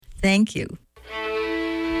Thank you.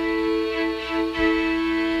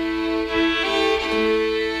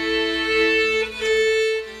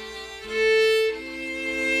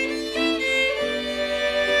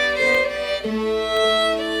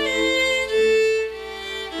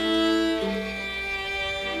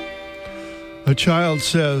 A child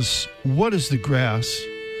says, "What is the grass?"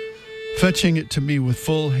 Fetching it to me with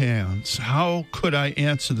full hands. How could I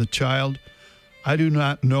answer the child? I do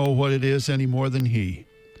not know what it is any more than he.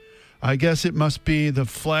 I guess it must be the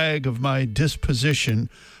flag of my disposition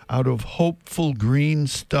out of hopeful green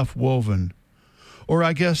stuff woven. Or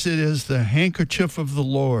I guess it is the handkerchief of the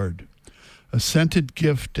Lord, a scented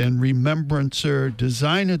gift and remembrancer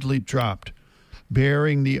designedly dropped,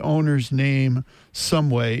 bearing the owner's name some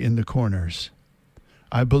way in the corners.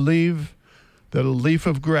 I believe that a leaf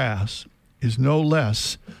of grass is no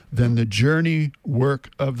less than the journey work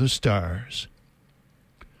of the stars.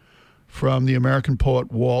 From the American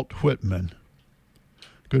poet Walt Whitman.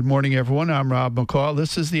 Good morning, everyone. I'm Rob McCall.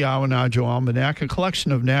 This is the Awanadjo Almanac, a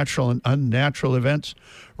collection of natural and unnatural events,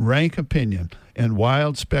 rank opinion, and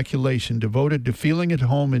wild speculation devoted to feeling at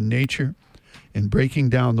home in nature and breaking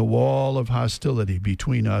down the wall of hostility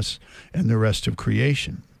between us and the rest of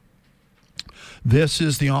creation. This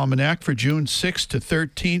is the Almanac for June 6th to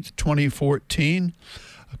 13th, 2014,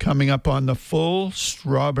 coming up on the full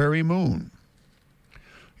strawberry moon.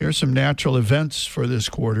 Here's some natural events for this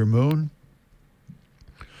quarter moon.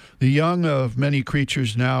 The young of many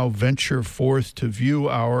creatures now venture forth to view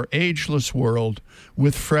our ageless world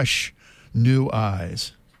with fresh, new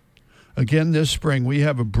eyes. Again this spring, we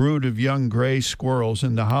have a brood of young gray squirrels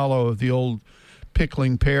in the hollow of the old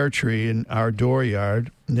pickling pear tree in our dooryard.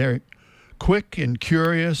 They're quick and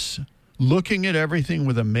curious, looking at everything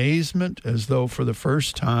with amazement as though for the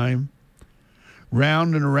first time.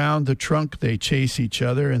 Round and around the trunk they chase each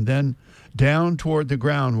other, and then down toward the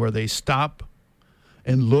ground where they stop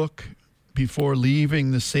and look before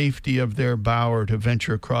leaving the safety of their bower to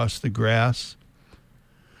venture across the grass.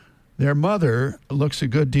 Their mother looks a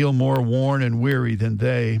good deal more worn and weary than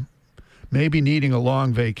they, maybe needing a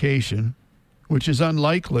long vacation, which is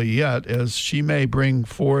unlikely yet, as she may bring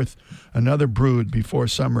forth another brood before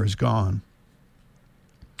summer is gone.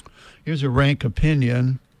 Here's a rank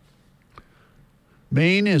opinion.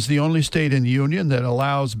 Maine is the only state in the Union that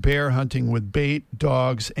allows bear hunting with bait,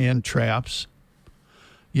 dogs, and traps.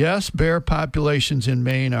 Yes, bear populations in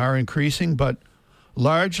Maine are increasing, but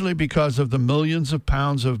largely because of the millions of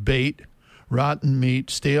pounds of bait, rotten meat,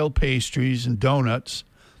 stale pastries, and donuts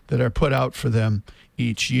that are put out for them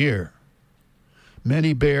each year.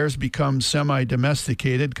 Many bears become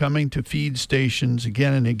semi-domesticated, coming to feed stations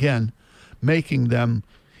again and again, making them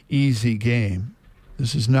easy game.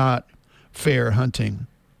 This is not fair hunting.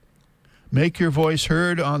 Make your voice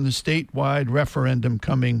heard on the statewide referendum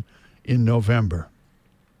coming in November.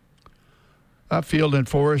 A Field and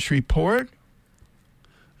Forest report.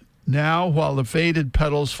 Now, while the faded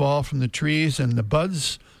petals fall from the trees and the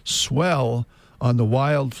buds swell on the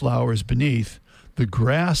wildflowers beneath, the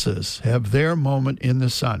grasses have their moment in the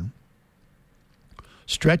sun,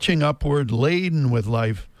 stretching upward, laden with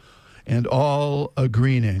life, and all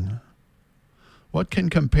a-greening. What can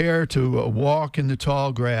compare to a walk in the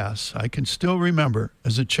tall grass? I can still remember,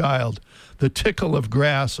 as a child, the tickle of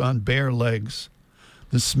grass on bare legs,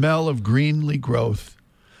 the smell of greenly growth,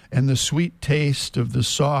 and the sweet taste of the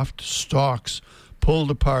soft stalks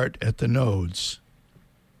pulled apart at the nodes.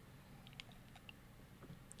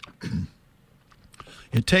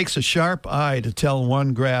 It takes a sharp eye to tell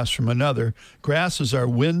one grass from another. Grasses are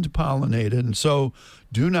wind-pollinated and so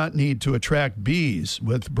do not need to attract bees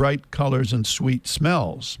with bright colors and sweet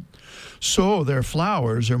smells. So their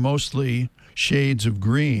flowers are mostly shades of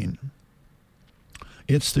green.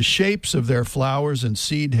 It's the shapes of their flowers and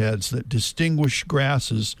seed heads that distinguish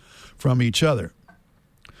grasses from each other.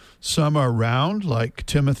 Some are round, like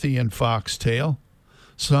timothy and foxtail.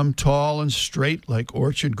 Some tall and straight, like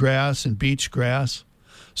orchard grass and beach grass.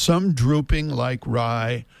 Some drooping, like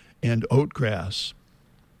rye and oatgrass.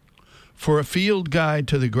 For a field guide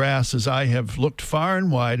to the grasses, I have looked far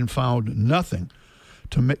and wide and found nothing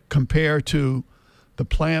to compare to The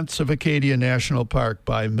Plants of Acadia National Park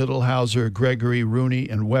by Mittelhauser, Gregory, Rooney,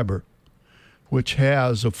 and Weber, which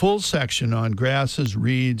has a full section on grasses,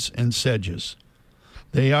 reeds, and sedges.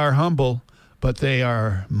 They are humble, but they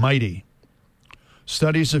are mighty.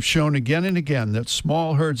 Studies have shown again and again that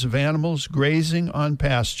small herds of animals grazing on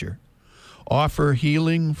pasture offer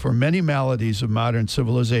healing for many maladies of modern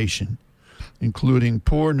civilization, including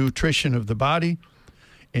poor nutrition of the body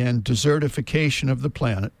and desertification of the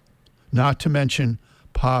planet, not to mention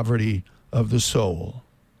poverty of the soul.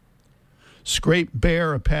 Scrape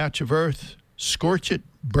bare a patch of earth, scorch it,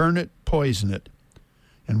 burn it, poison it.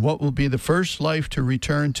 And what will be the first life to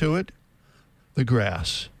return to it? The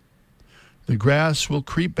grass. The grass will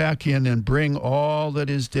creep back in and bring all that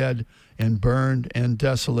is dead and burned and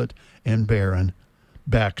desolate and barren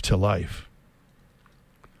back to life.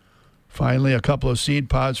 Finally, a couple of seed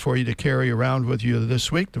pods for you to carry around with you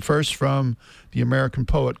this week. The first from the American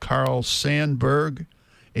poet Carl Sandburg,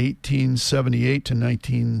 1878 to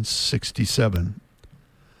 1967.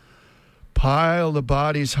 Pile the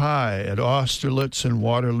bodies high at Austerlitz and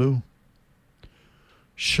Waterloo.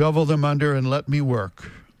 Shovel them under and let me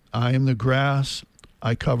work. I am the grass,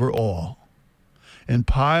 I cover all. And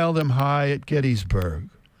pile them high at Gettysburg.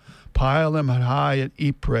 Pile them high at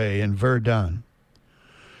Ypres and Verdun.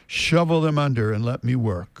 Shovel them under and let me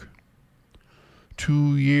work.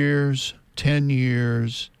 2 years, 10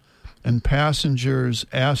 years, and passengers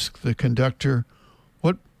ask the conductor,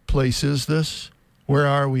 what place is this? Where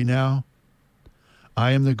are we now?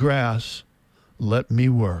 I am the grass, let me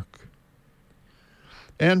work.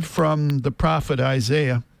 And from the prophet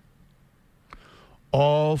Isaiah,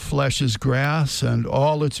 all flesh is grass, and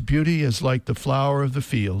all its beauty is like the flower of the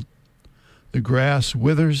field. The grass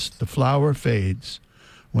withers, the flower fades,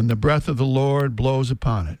 when the breath of the Lord blows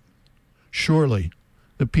upon it. Surely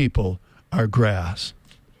the people are grass.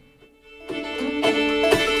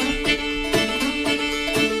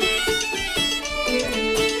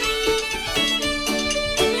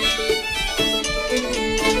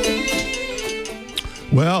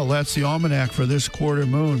 Well, that's the almanac for this quarter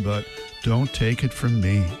moon, but don't take it from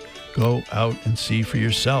me. Go out and see for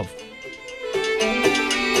yourself.